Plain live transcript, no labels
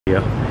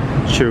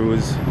Yeah,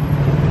 choose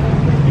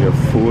your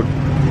food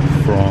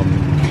from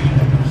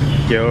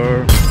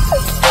here.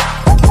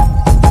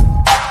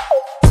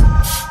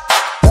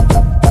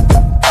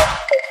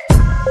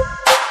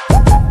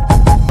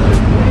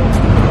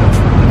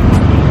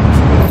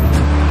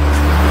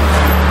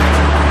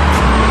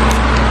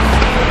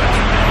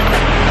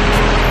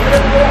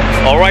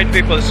 Alright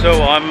people,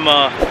 so I'm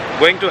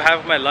going to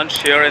have my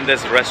lunch here in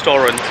this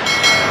restaurant.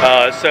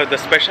 So the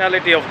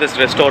speciality of this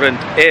restaurant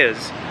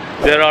is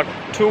there are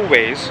two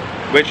ways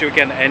which you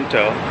can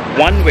enter.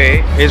 One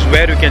way is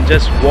where you can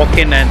just walk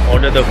in and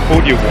order the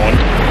food you want,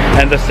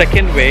 and the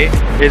second way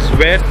is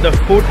where the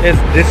food is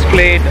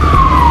displayed.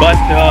 But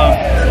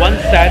one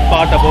sad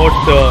part about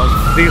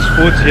these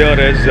foods here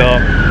is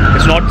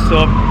it's not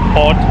served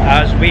hot,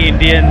 as we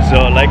Indians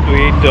like to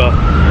eat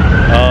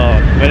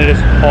when it is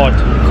hot.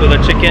 So the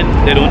chicken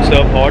they don't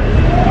serve hot.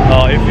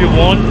 If you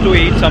want to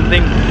eat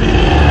something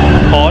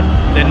hot,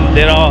 then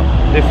there are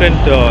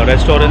different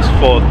restaurants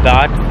for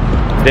that.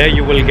 There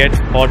you will get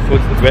hot food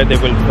where they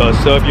will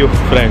serve you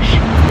fresh.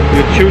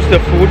 You choose the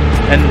food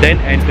and then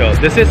enter.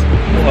 This is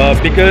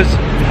because,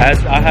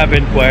 as I have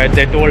inquired,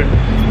 they told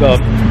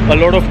a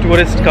lot of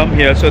tourists come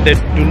here, so they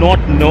do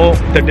not know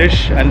the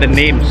dish and the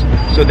names.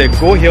 So they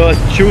go here,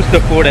 choose the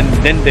food, and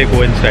then they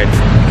go inside.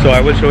 So I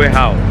will show you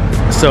how.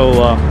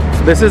 So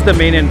this is the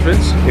main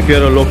entrance. If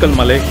you're a local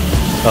Malay,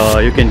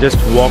 you can just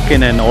walk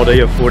in and order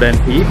your food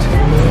and eat.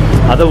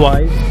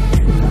 Otherwise,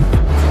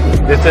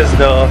 this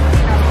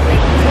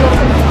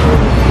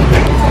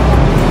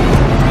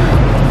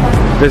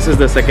is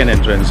the second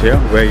entrance here,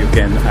 where you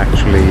can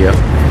actually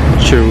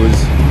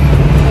choose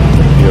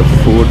your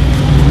food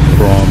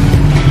from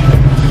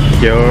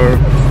here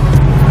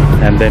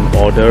and then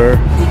order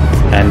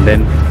and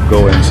then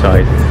go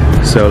inside.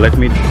 So let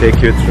me take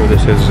you through.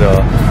 This is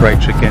fried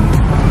chicken,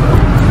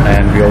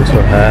 and we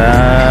also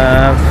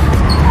have,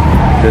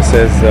 this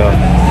is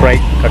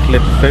fried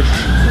cutlet fish,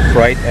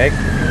 fried egg,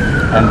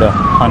 and the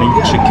honey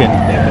chicken.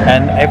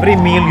 And every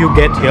meal you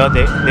get here,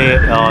 they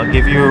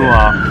give you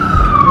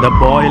the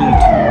boiled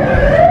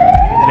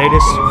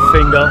lady's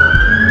finger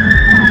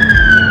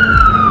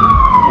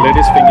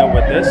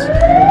with this,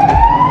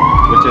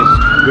 which is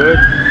good.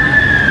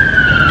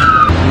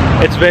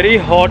 It's very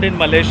hot in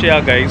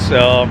Malaysia, guys,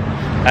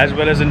 as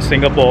well as in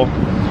Singapore.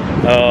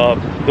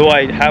 Though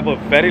I have a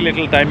very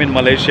little time in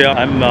Malaysia,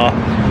 I'm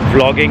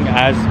vlogging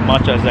as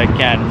much as I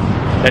can.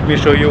 Let me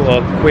show you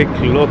a quick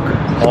look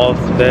of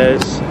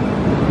this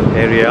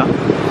area.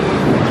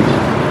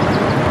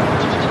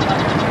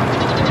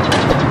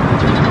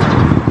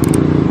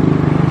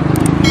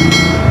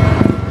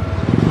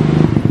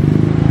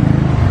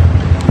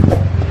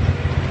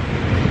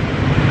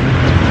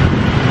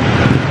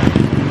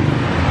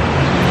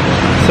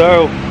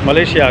 So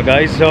Malaysia,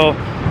 guys, so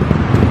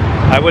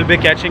I will be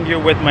catching you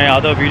with my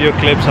other video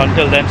clips.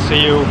 Until then,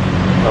 see you.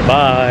 Bye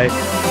bye.